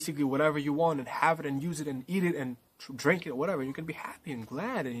basically whatever you want and have it and use it and eat it and drink it, whatever. You can be happy and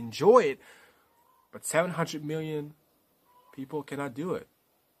glad and enjoy it. But 700 million people cannot do it.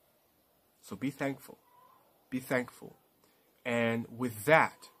 So be thankful. Be thankful. And with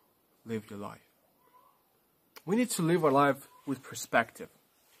that, live your life. We need to live our life with perspective.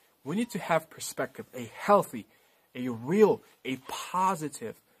 We need to have perspective, a healthy, a real, a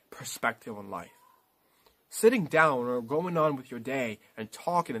positive perspective on life. Sitting down or going on with your day and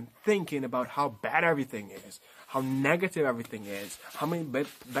talking and thinking about how bad everything is, how negative everything is, how many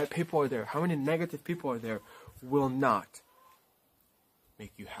bad people are there, how many negative people are there, will not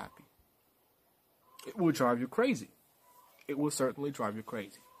make you happy. It will drive you crazy. It will certainly drive you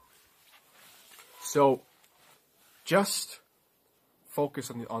crazy. So, just focus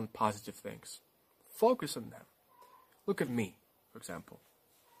on positive things. Focus on them. Look at me, for example.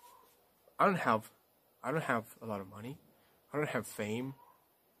 I don't have a lot of money. I don't have fame.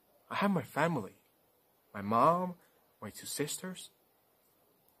 I have my family. My mom, my 2 sisters.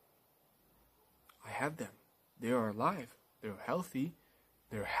 I have them. They are alive. They're healthy.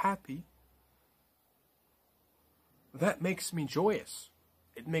 They're happy. That makes me joyous.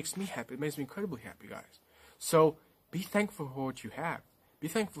 It makes me happy. It makes me incredibly happy, guys. So, be thankful for what you have. Be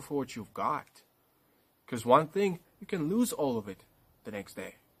thankful for what you've got. Because one thing, you can lose all of it the next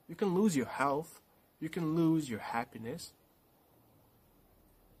day. You can lose your health. You can lose your happiness.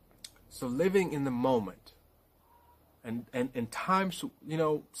 So living in the moment. And times,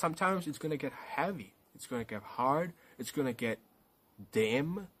 sometimes it's going to get heavy. It's going to get hard. It's going to get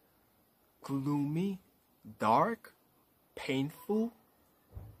dim, gloomy, dark, painful.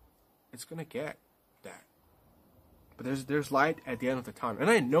 It's going to get that. But there's light at the end of the tunnel. And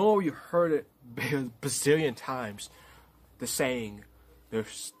I know you heard it a bazillion times, the saying,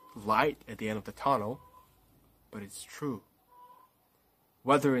 there's light at the end of the tunnel, but it's true.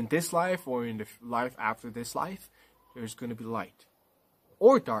 Whether in this life or in the life after this life, there's going to be light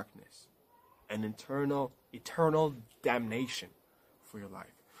or darkness, an eternal damnation for your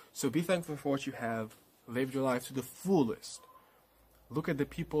life. So be thankful for what you have. Live your life to the fullest. Look at the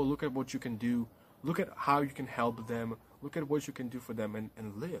people, look at what you can do, look at how you can help them, look at what you can do for them,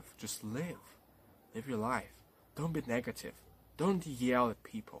 and live. Just live. Live your life. Don't be negative. Don't yell at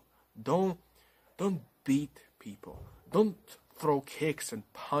people. Don't beat people. Don't throw kicks and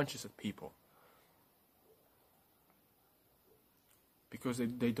punches at people. Because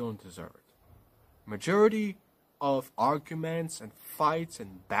they don't deserve it. Majority of arguments and fights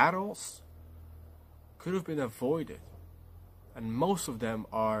and battles could have been avoided. And most of them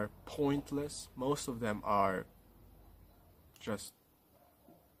are pointless. Most of them are just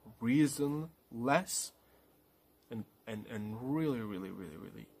reasonless and really, really, really,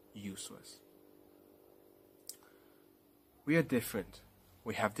 really useless. We are different.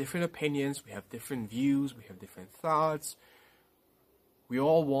 We have different opinions. We have different views. We have different thoughts. We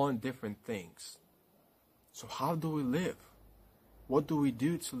all want different things. So how do we live? What do we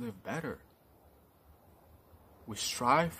do to live better? We strive